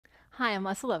Hi, I'm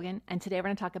Lesley Logan, and today we're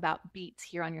going to talk about beats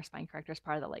here on your Spine Corrector as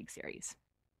part of the leg series.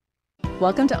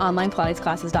 Welcome to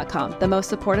OnlinePilatesClasses.com, the most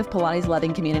supportive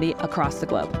Pilates-loving community across the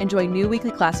globe. Enjoy new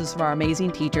weekly classes from our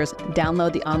amazing teachers.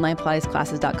 Download the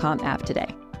OnlinePilatesClasses.com app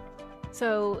today.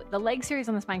 So the leg series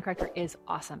on the Spine Corrector is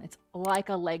awesome. It's like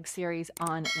a leg series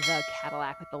on the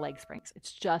Cadillac with the leg springs.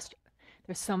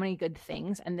 There's so many good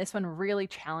things, and this one really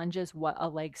challenges what a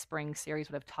leg spring series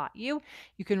would have taught you.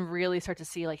 You can really start to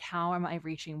see, like, how am I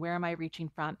reaching? Where am I reaching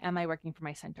from? Am I working for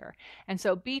my center? And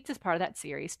so beats is part of that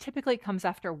series. Typically it comes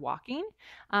after walking,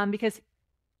 because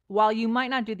while you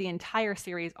might not do the entire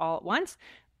series all at once,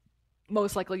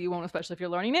 most likely you won't, especially if you're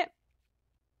learning it,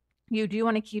 you do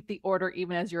want to keep the order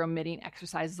even as you're omitting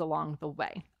exercises along the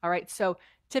way. All right, so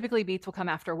typically beats will come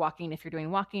after walking if you're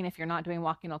doing walking. If you're not doing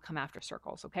walking, it'll come after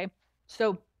circles, okay?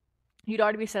 So you'd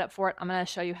already be set up for it. I'm going to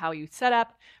show you how you set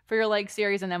up for your leg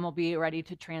series, and then we'll be ready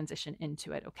to transition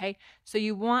into it, okay? So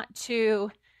you want to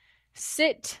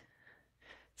sit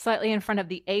slightly in front of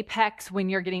the apex when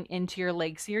you're getting into your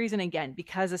leg series. And again,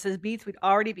 because this is beats, we'd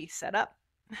already be set up.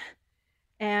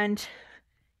 And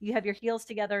you have your heels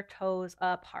together, toes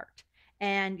apart,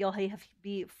 and you'll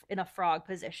be in a frog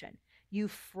position. You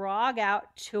frog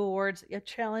out towards a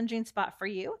challenging spot for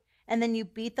you, and then you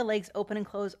beat the legs open and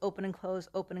close, open and close,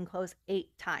 open and close 8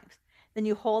 times. Then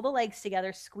you hold the legs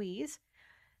together, squeeze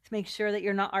to make sure that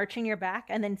you're not arching your back,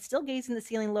 and then still gazing the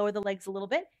ceiling, lower the legs a little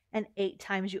bit, and 8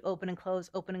 times you open and close,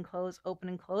 open and close, open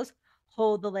and close.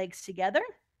 Hold the legs together,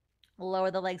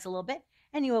 lower the legs a little bit,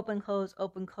 and you open, close,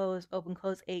 open, close, open,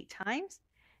 close 8 times.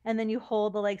 And then you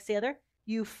hold the legs together,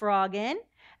 you frog in,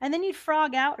 and then you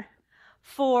frog out.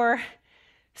 For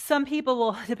some people,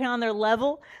 will, depending on their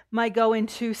level, might go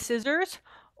into scissors,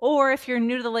 or if you're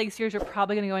new to the leg series, you're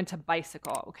probably going to go into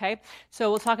bicycle, okay? So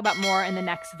we'll talk about more in the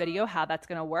next video, how that's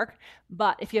going to work.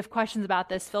 But if you have questions about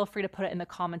this, feel free to put it in the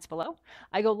comments below.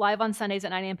 I go live on Sundays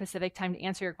at 9 a.m. Pacific time to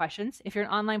answer your questions. If you're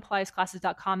an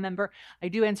OnlinePilatesClasses.com member, I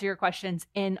do answer your questions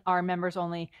in our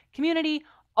members-only community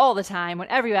all the time,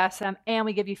 whenever you ask them, and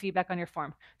we give you feedback on your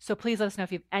form. So please let us know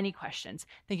if you have any questions.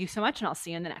 Thank you so much, and I'll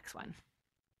see you in the next one.